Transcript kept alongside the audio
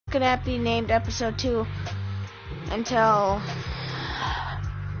gonna be named episode 2 until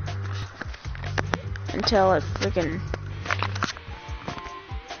it freaking.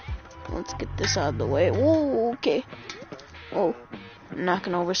 Let's get this out of the way. Whoa, okay. Whoa, I'm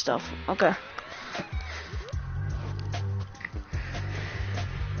knocking over stuff. Okay.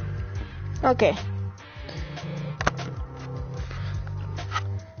 Okay.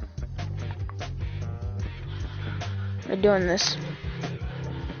 We're doing this.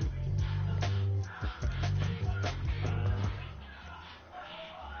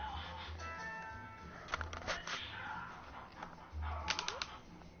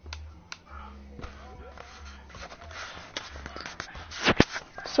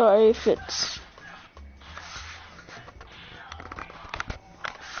 Sorry if it's...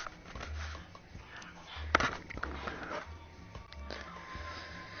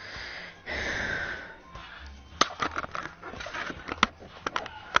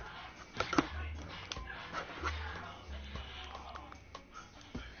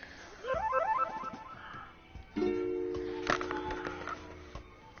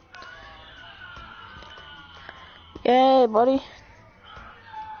 Yay, buddy.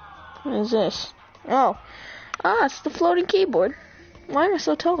 What is this? Oh. Ah, it's the floating keyboard. Why am I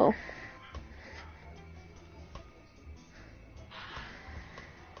so tall?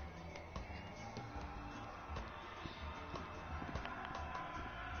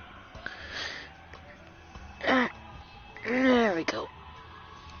 There we go.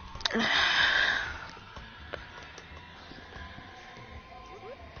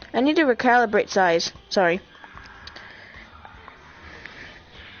 I need to recalibrate size. Sorry.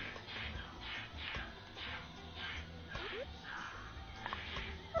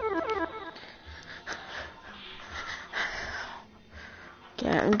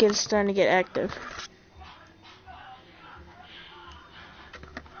 Yeah, I'm starting to get active.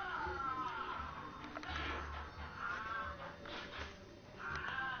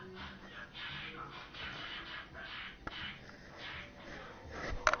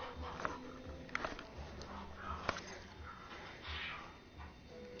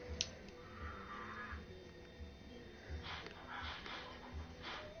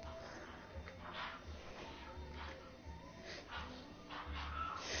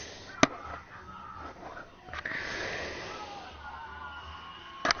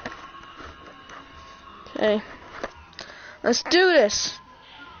 Hey, let's do this.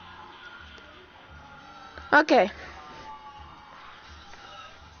 Okay.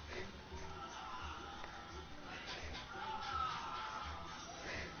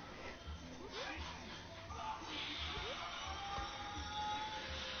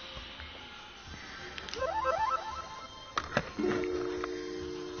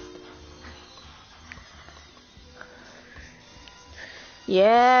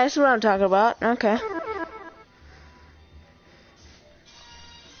 Yeah, that's what I'm talking about. Okay.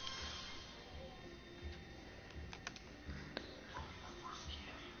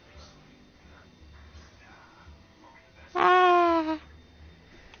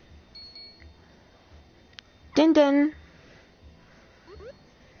 Dun dun.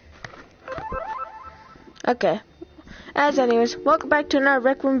 Okay. Anyways, welcome back to another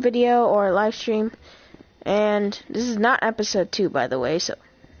Rec Room video or live stream. And this is not episode 2, by the way, so.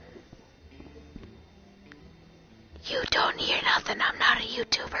 You don't hear nothing. I'm not a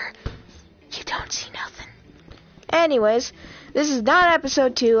YouTuber. You don't see nothing. Anyways, this is not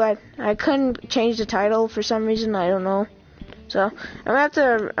episode 2. I couldn't change the title for some reason. I don't know. So I'm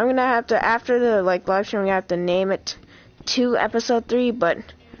gonna have to after the live stream, I'm gonna have to name it to episode 3. But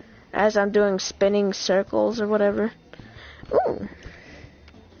as I'm doing spinning circles or whatever. Ooh.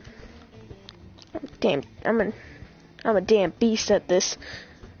 Damn, I'm a damn beast at this.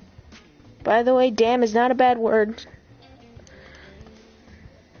 By the way, damn is not a bad word.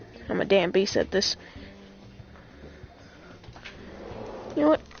 I'm a damn beast at this. You know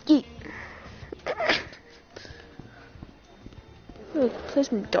what? Yeet. Ooh, play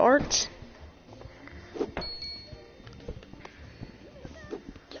some darts.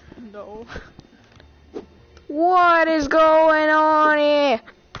 No. What is going on here?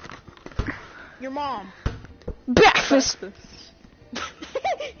 Your mom. Breakfast.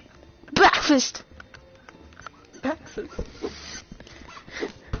 Breakfast. Breakfast.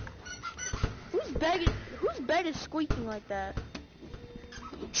 Whose bed is squeaking like that?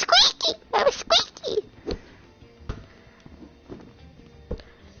 Squeaky! That was squeaky!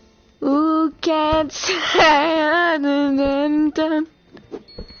 Who can't stand?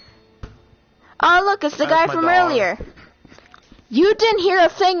 Oh, look, it's the guy from earlier. You didn't hear a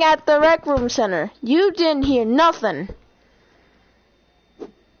thing at the Rec Room Center. You didn't hear nothing.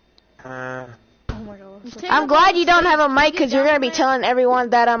 Uh, Oh my god. I'm glad you don't have a mic because you're gonna be telling everyone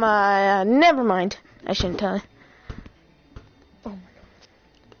that I'm never mind. I shouldn't tell you. Oh my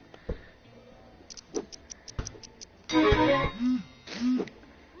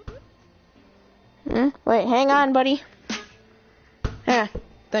Wait, hang on, buddy. Yeah.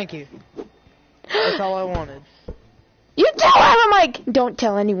 thank you. That's all I wanted. You don't have a mic! Don't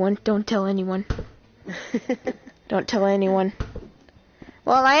tell anyone. Don't tell anyone. Don't tell anyone.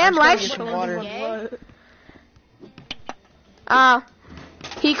 Well, I am live. Some water.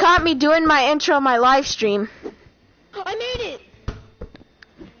 He caught me doing my intro, my live stream. I made it!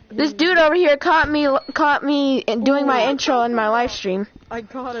 This dude over here caught me doing my intro in my live stream. I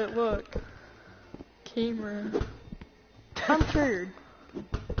got it, look. Camera. I'm cured.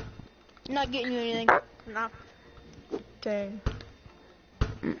 Not getting you anything. Nah. Dang.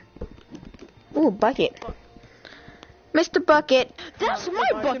 Ooh, bucket. Mr. Bucket. That's my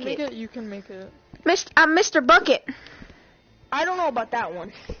If I can bucket. make it, you can make it. I'm Mr. Bucket. I don't know about that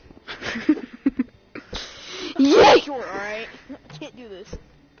one. Yay! Sure, alright? I can't do this.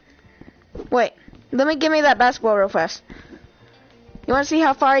 Wait, give me that basketball real fast. You want to see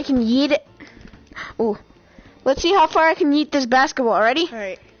how far I can yeet it? Ooh. Let's see how far I can yeet this basketball. Ready?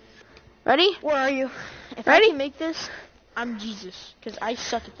 Alright. Ready? Where are you? If Ready? I can make this, I'm Jesus. Because I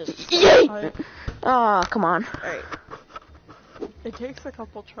suck at this. Yay! Oh, come on. Alright. It takes a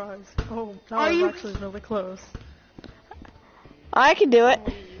couple tries. Oh, that Are was you- actually really close. I can do it.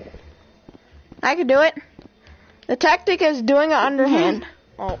 I can do it. The tactic is doing an underhand.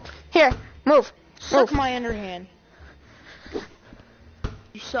 Oh. Here, move. Suck Move. my underhand.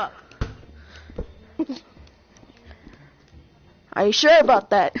 You suck. Are you sure about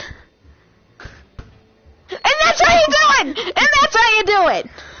that? And that's how you do it! And that's how you do it!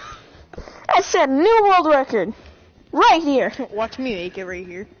 I set a new world record. Right here. Watch me make it right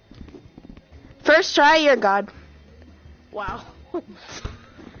here. First try, you're God. Wow.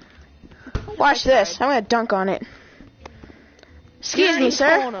 Watch this. I'm gonna dunk on it. Excuse me,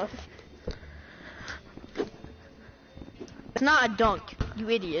 sir. It's not a dunk, you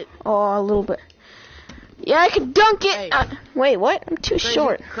idiot. Oh, a little bit. Yeah, I could dunk it. Hey. Wait, what? I'm too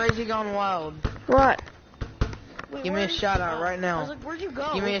short. Crazy gone wild. What? Wait, Give me a shout out right I now. was like, where'd you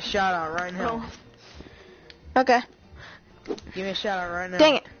go? Give me a shout out right now. Okay. Give me a shout out right now.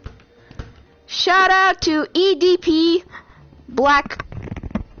 Dang it. Shout out to EDP Black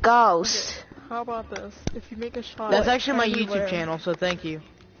Ghost. How about this? If you make a shot, That's actually my anywhere YouTube channel, so thank you.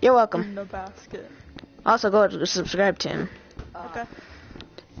 You're welcome. in the basket. Also, go to subscribe to him. Okay.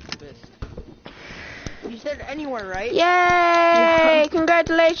 You said anywhere, right? Yay!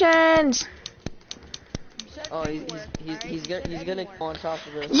 Congratulations! You said Oh, anywhere, alright? he's gonna go on top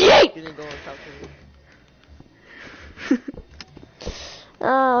of this. Yay! He's gonna go on top of it.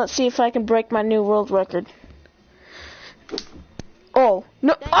 Let's see if I can break my new world record. Oh,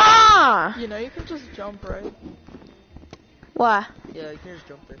 no. Ah! You know, you can just jump, right? Why? Yeah, you can just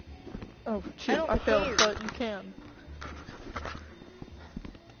jump there. Oh, shoot, don't I failed, care. but you can.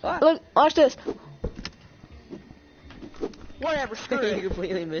 Look, watch this. Whatever, screw you it.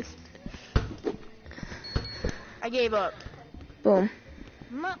 completely missed. I gave up. Boom.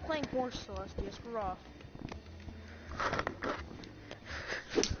 I'm not playing Horse Celestia, screw off.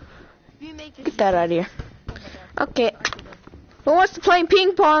 If you make this Get that out of here. Oh my god. Okay. Who wants to play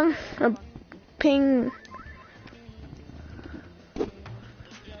ping pong? Or ping...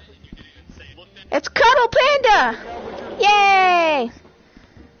 It's Cuddle Panda! Yay!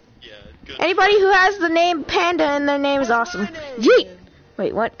 Anybody who has the name Panda in their name is awesome. Yeet!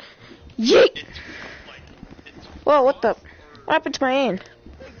 Wait, what? Yeet! Whoa, what the? What happened to my hand?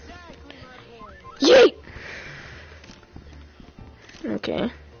 Yeet!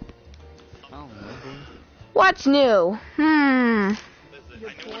 Okay. What's new?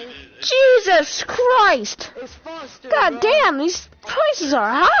 Jesus Christ! It's Foster. God damn, these prices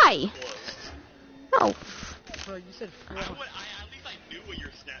are high! Oh, Bro, you said At least I knew what your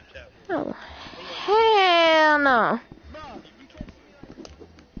Snapchat was. oh, hell no.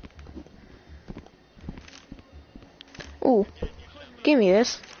 Ooh, give me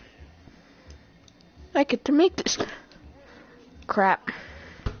this. I get to make this. Crap.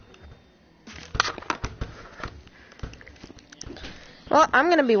 Well, I'm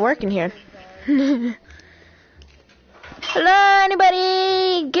gonna be working here. Hello,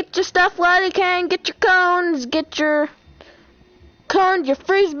 anybody? Get your stuff while you can. Get your cones. Get your cones, your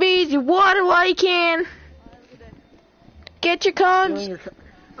frisbees, your water while you can. Get your cones.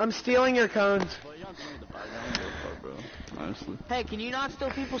 I'm stealing your cones. Honestly. Hey, can you not steal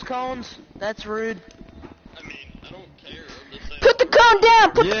people's cones? That's rude. I mean, I don't care. I'm just saying. Put the cone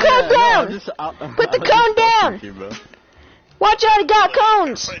down! Put the cone down! Put the cone down! Watch out, he got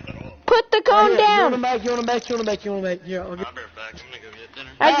cones! Put the cone You down! want him back, you want him back, you want him back, you want him back. Here, I'll I'll be get... right back. I'm gonna go get dinner.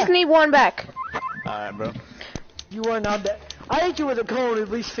 I just need one back. Alright, bro. You are not dead. I hit you with a cone at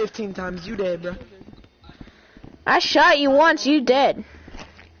least 15 times. You dead, bro. I shot you once, you dead.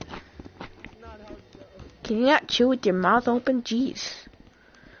 Can you not chew with your mouth open? Jeez.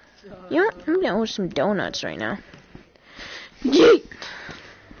 You know what? I'm gonna order some donuts right now. Yeet!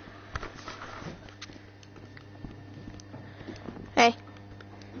 Hey.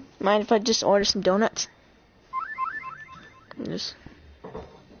 Mind if I just order some donuts? Just...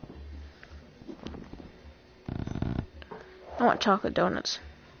 I want chocolate donuts.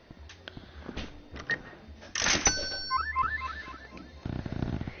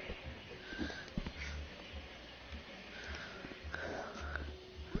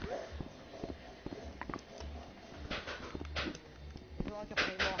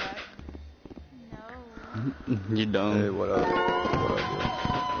 You don't. Hey, what up?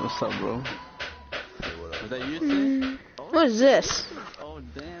 What's up, bro? Hey, what up? Was that you? What is this? Oh,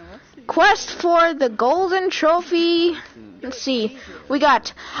 damn. Let's see. Quest for the golden trophy. Let's see. We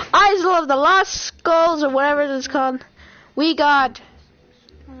got Isle of the Lost Skulls, or whatever it's called. We got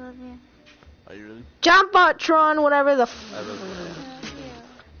I love you. Are you really? Jumpotron, whatever the I love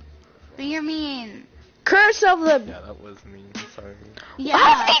But you're mean. Curse of the... Yeah, that was mean. Sorry. Yeah.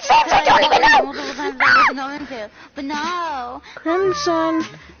 Half these things I don't even know! Multiple times I wasn't going to. But no. Crimson...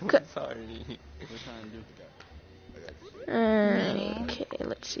 Sorry. We're trying to do Okay,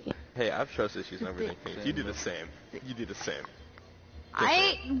 let's see. Hey, I've trust issues and everything. You do the same. You do the same.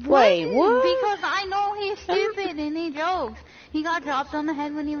 I Wait, wouldn't, what? because I know he's stupid and he jokes. He got dropped on the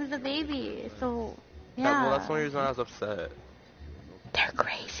head when he was a baby. So, yeah. Well, that's the only reason I was upset. They're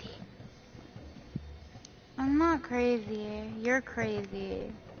crazy. I'm not crazy. You're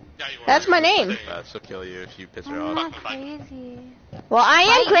crazy. Yeah, you are. That's my name. She'll kill you if you piss her I'm off. not crazy. Well, I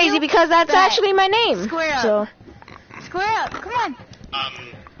am Fight crazy you? because that's Bet. actually my name. Square up. So, Square up. Come on.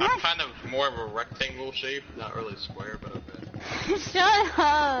 I'm kind of more of a rectangle shape, not really square, but okay. Shut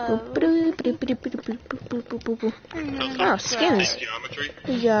up. Oh, skins. Same geometry.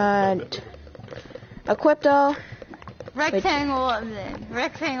 We got equipped all. Rectangle up then.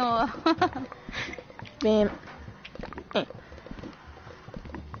 Rectangle up. Bam. Eh.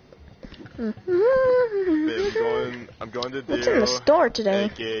 I'm going to do What's in the store a today?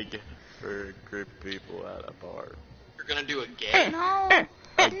 gig for a group of people at a bar. You're gonna do a game? No.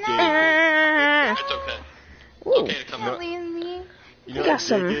 A gig. That's okay. Ooh, Okay to come Don't up. leave me. You know We got what a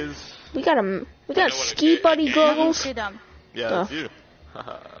some- gig is? we got know what a ski gig- buddy a gig goggles. Too dumb. Yeah, Oh. that's you.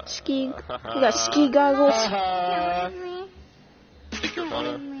 Ski. We got ski goggles. Can't leave me. Think you're Can't funny.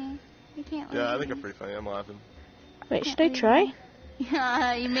 leave me. You can't leave Yeah, I me. think I'm pretty funny. I'm laughing. Wait, should I try?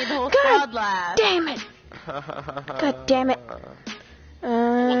 Yeah, you made the whole God crowd laugh. Damn it! God damn it.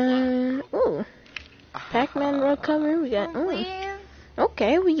 Ooh. Pac-Man road cover. We got. Ooh. Please.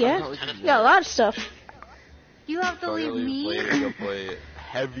 Okay, we got a lot of stuff. You have to So leave me. Go play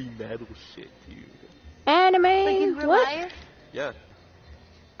heavy metal shit, dude. Like in Anime. real What? life? Yeah.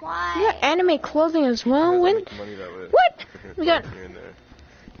 Why? We got anime clothing as well. You When? make money that way. What? We got Here and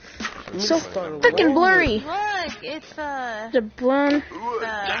there. so Funny. freaking blurry. Look, it's The blonde.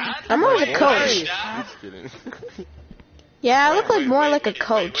 I'm more of a Wait, coach. Dad? Just kidding. Yeah, I look like Wait, more wait, like a wait,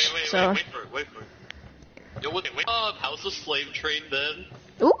 coach. Wait, So. wait for it. Yo, wait. House of Slave Trade then?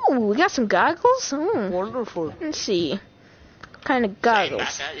 Ooh, we got some goggles. Ooh. Wonderful. Let's see. What kind of Back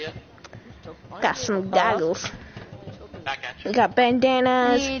goggles? at ya. Got some goggles. Back at We you. got I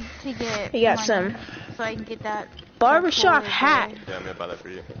bandanas. need to get We got money some so I can get that barbershop full hat. Yeah, I'm gonna buy that for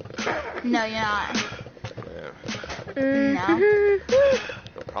you. No, you're not. Yeah. Mhm.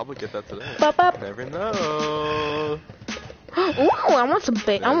 You'll probably get that today. Bop, bop. Never know. Ooh, I want some.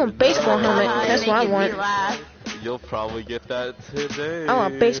 I want a baseball helmet. That's what I Making me want. laugh. You'll probably get that today. I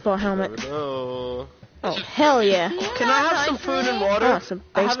want a baseball helmet. Never know. Oh hell yeah! Can I have some food and I water? want some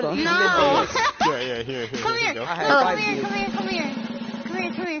I haven't baseball. eaten No. in days. Yeah, here. Come here. you go. I had Oh. five Come here, days. come here, come here.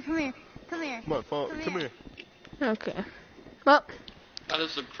 Come here. Come here. Come on, phone. Come here. Okay. Well, That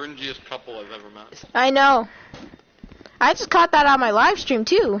is the cringiest couple I've ever met. I know. I just caught that on my live stream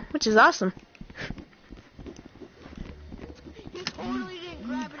too, which is awesome.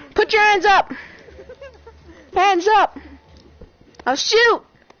 Put your hands up. Hands up. I'll shoot.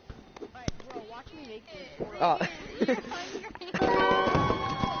 Oh. You're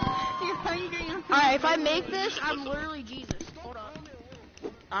hungry. Alright, if I make this, I'm literally Jesus. Hold on.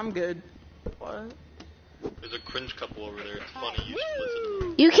 I'm good. What? There's a cringe couple over there. It's funny. You should listen to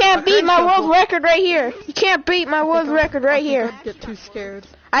them. You can't beat my world record right here. You can't beat my world record right here. I'd get too scared.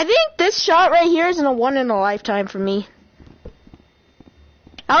 I think this shot right here is a one in a lifetime for me.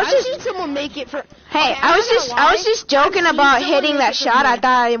 I've seen someone make it for. Hey, Okay, I was just joking I've seen about someone hitting make that it shot. from I here.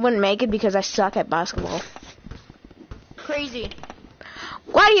 thought I wouldn't make it because I suck at basketball. Crazy.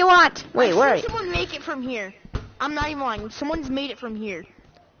 What do you want? Wait, where are I've you? seen someone make it from here. I'm not even lying. Someone's made it from here.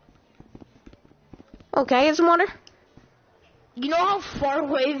 Oh, can I get some water? You know how far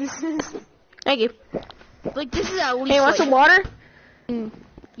away this is? Thank you. Like, this is at least. Hey, want some water?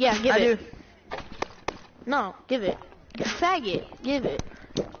 Yeah, give I it. do. No, give it. You faggot. Give it.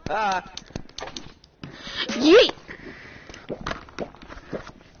 Yeet!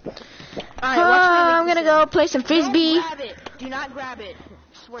 Alright, watch me I'm make gonna this go play some frisbee. Don't grab it. Do not grab it.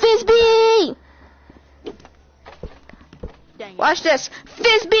 Swear. Frisbee! Dang it. Watch this.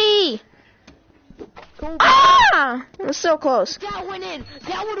 Frisbee! Go. Ah! It was so close. That went in.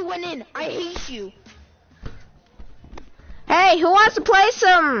 That would have went in. I hate you. Hey, who wants to play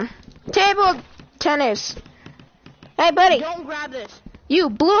some table tennis? Hey, buddy. Don't grab this. You,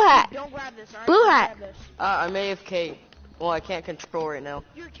 blue hat. Don't grab this. Alright? Blue Don't hat. grab this. I'm AFK. Well, I can't control right now.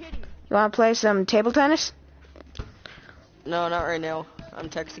 You're kidding. You want to play some table tennis? No, not right now. I'm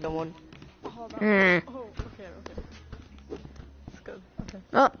texting someone. Hold on. Hmm. Oh, okay, okay. It's good. Okay.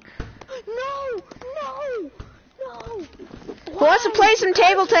 Oh. No! No! No! Who wants to play some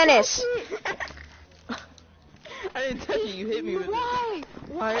table tennis? I didn't touch it. You hit me with it. Why?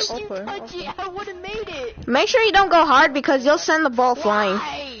 Why I'll did you play, touch it? I would have made it. Make sure you don't go hard because you'll send the ball flying.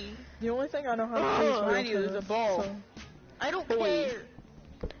 Why? The only thing I know how to do is real Radio, there's a tennis, ball. so- I don't care.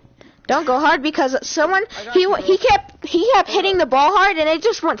 Don't go hard because someone he kept hitting the ball hard and it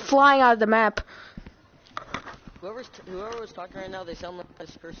just went flying out of the map. Whoever was talking right now, they sound like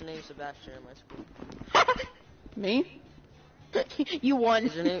this person named Sebastian in my school. Me? You won.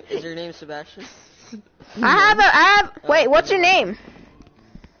 Is your name Sebastian? Wait, what's your name?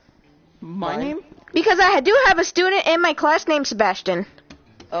 My Mine? name? Because I do have a student in my class named Sebastian.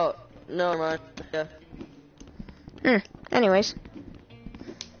 Oh, no, never mind. Yeah. Anyways.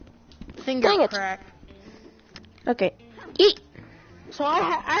 Finger Dang it. crack. Okay. Eat. So I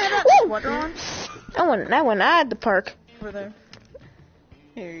have Woo! a sweater on. I went out of the park. Over there.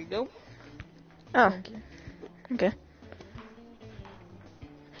 Here you go. Oh. Okay.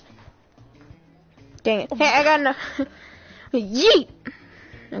 Dang it. Hey, I got enough. Yeet!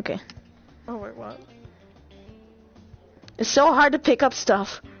 Okay. Oh, wait, what? It's so hard to pick up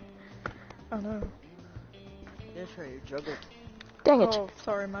stuff. Oh, no. Just try to juggle. Dang it. Oh,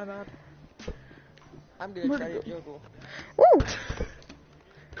 sorry, my bad. I'm gonna try to juggle. Woo!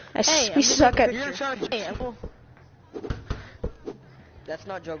 Hey, We suck at... You're gonna try to Hey, Apple. That's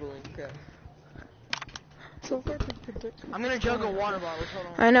not juggling. Crap. So hard to predict. I'm gonna juggle water bottles. Hold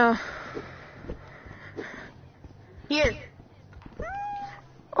on. I know. Here.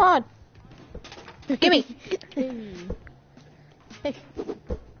 On. Gimme. Hey.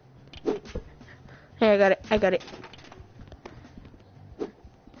 Hey, I got it.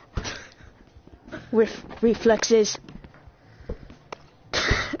 Reflexes.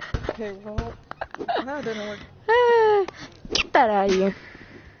 Okay, well, that didn't work. Get that out of here.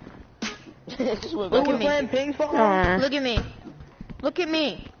 Look at me. playing ping pong. Look at me. Look at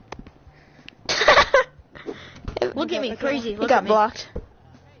me. Look at me. Crazy. He Look got at me. blocked.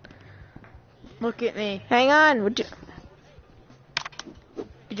 Look at me. Hang on. Would you...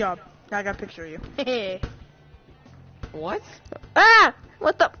 Good job. Now I got a picture of you. What? Ah!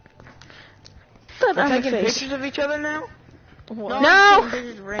 What the... Put We're on my taking face. pictures of each other now? What? I'm No! taking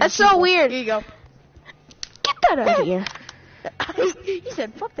pictures of random That's so people. weird. Here you go. Get that out of here. He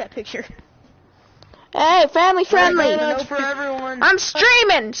said, fuck that picture. Hey, family friendly. No for everyone. I'm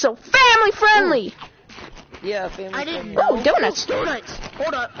streaming, so family friendly. Yeah, family. I didn't friendly. Oh, donuts. Donuts.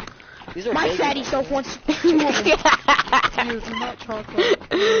 Hold up. These are My big. fatty self wants Use not chocolate.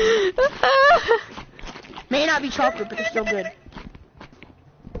 May not be chocolate, but they're still good.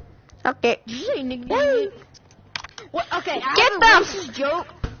 Okay. Did you say nickname? What? Okay, I Get have them. a racist joke.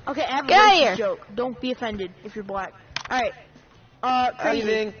 Okay, I have a Get outta racist here. joke. Don't be offended if you're black. Alright. I'm Crazy.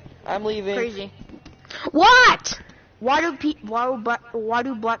 leaving. I'm leaving. Crazy. What? Why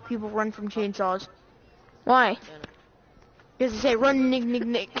do black people run from chainsaws? Why? Because they say run nick nick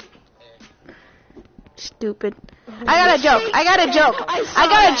nick. Stupid. I got a joke. I got a joke. I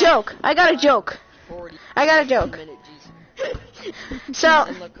got a joke. I got a joke. 40 I got a joke. minute, Jesus. So,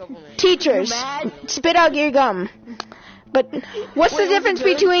 In a couple minutes. teachers, spit out your gum. But what's the difference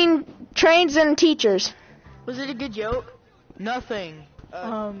between trains and teachers? Was it a good joke? Nothing.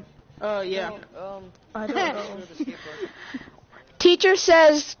 Yeah. I don't know. Teacher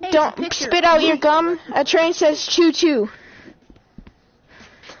says, Hey, don't picture. spit out your gum. A train says, choo choo.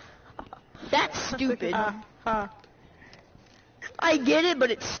 That's stupid. Ha. I get it,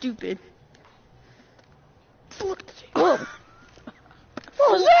 but it's stupid. Whoa.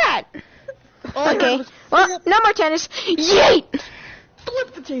 What was that? Okay. Well, no more tennis. Yeet!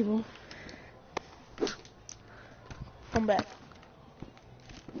 Flip the table. Come back.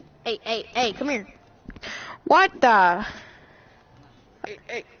 Hey, come here. What the?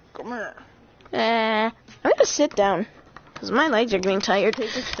 Hey, come here. I'm gonna sit down. Because my legs are getting tired.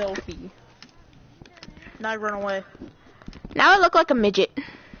 Take a selfie. Now run away. Now I look like a midget.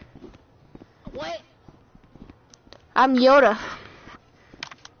 What? I'm Yoda.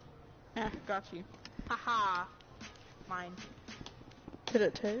 Got you. Haha. Mine. Did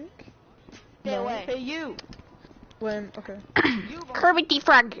it take? Stay away. Hey, you. When? Okay. Kermit the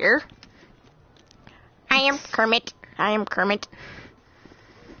Frog here. I am Kermit.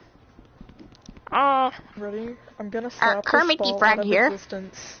 Ready? I'm gonna stop Kermit this the ball Frog out of here.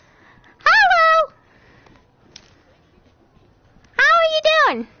 existence. Hello! How are you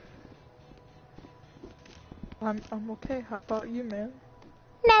doing? I'm okay. How about you, man?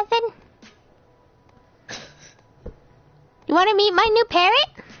 Nothing. You want to meet my new parrot?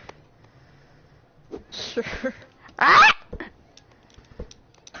 Sure. Ah!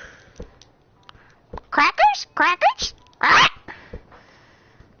 Crackers? Ah!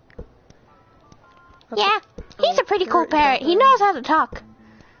 Yeah, he's a pretty cool parrot. He knows how to talk.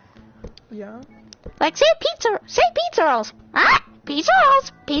 Yeah. Like, say pizza rolls. Ah! Pizza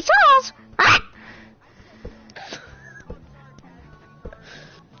rolls. Ah!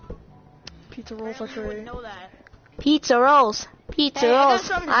 Pizza rolls are great. Know that. Pizza rolls. Hey, I got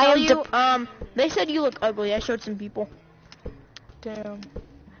something to tell you. am They said you look ugly. I showed some people. Damn.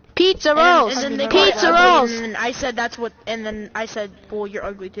 Pizza rolls. And then they Pizza called ugly, rolls. And then I said that's what. And then I said, well, you're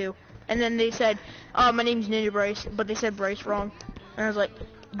ugly too. And then they said, my name's Ninja Bryce, but they said Bryce wrong. And I was like,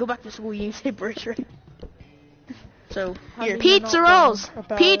 go back to school. You say Bryce right. So here. Pizza not rolls. wrong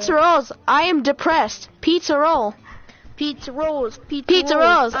about Pizza it. rolls. I am depressed. Pizza roll. Pizza rolls. Pizza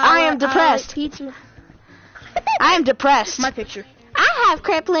rolls. I am depressed. Pizza. I am depressed. My picture. I have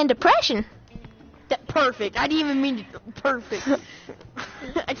crippling depression. That perfect. I didn't even mean to. Perfect.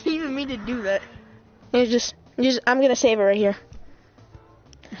 I didn't even mean to do that. You just. I'm gonna save it right here.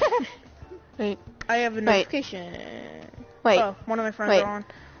 Wait. I have a notification. Wait. Oh, one of my friends Wait. are on.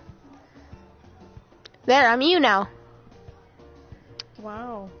 There, I'm you now.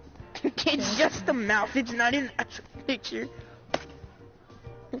 Wow. It's just the mouth. It's not in the actual picture.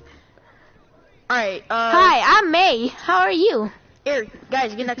 Alright, Hi, I'm May. How are you? Here,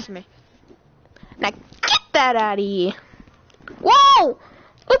 guys, get next to me. Now get that out of here. Whoa!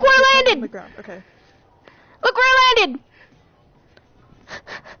 Look where I On the landed. ground. Okay. Look where I landed.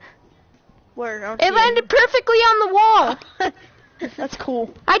 Where? I don't It see landed perfectly on the wall. That's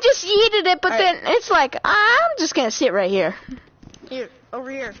cool. I just yeeted it, but Alright. then it's like, I'm just gonna sit right here. Here, over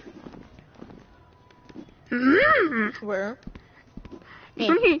here. Where?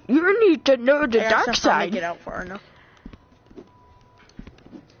 You need to know the I got dark stuff on me to side. Get out far enough.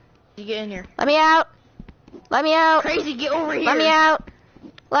 You get in here. Let me out. Let me out. Crazy, get over here. Let me out.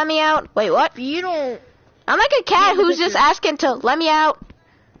 Let me out. Wait, what? If you don't I'm like a cat Get in the who's just picture. asking to let me out.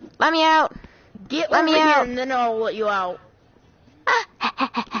 Let me out. get Let over me here, out. and then I'll let you out.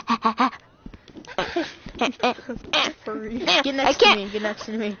 Furry. Get I next to can't. me. Get next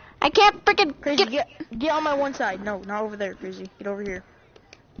to me. I can't freaking Crazy, get. get on my one side. No, not over there, Crazy. Get over here.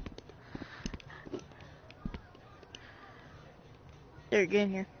 There, get in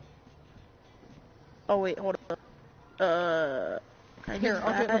here. Oh wait, hold up. Can I do Here,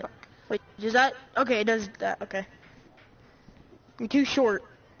 I'll get in the that? back. Wait, does that? Okay, it does that. Okay. You're too short.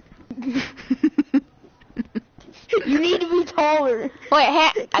 You need to be taller.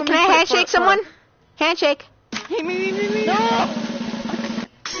 Wait, Come can I here, handshake someone? Handshake. Hey, me. No.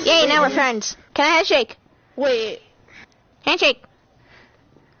 Yay, now we're friends. Can I handshake? Wait, Handshake.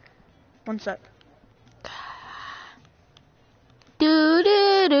 one sec. Do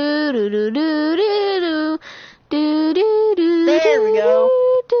do do do do do do do do do. There we go.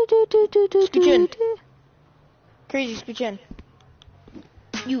 Do do do do do Scooch in. do. Crazy, scooch in.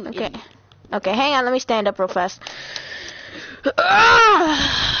 You. Okay. Okay, hang on. Let me stand up real fast.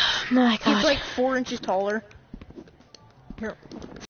 Ah, my He's God. like 4 inches taller. Here.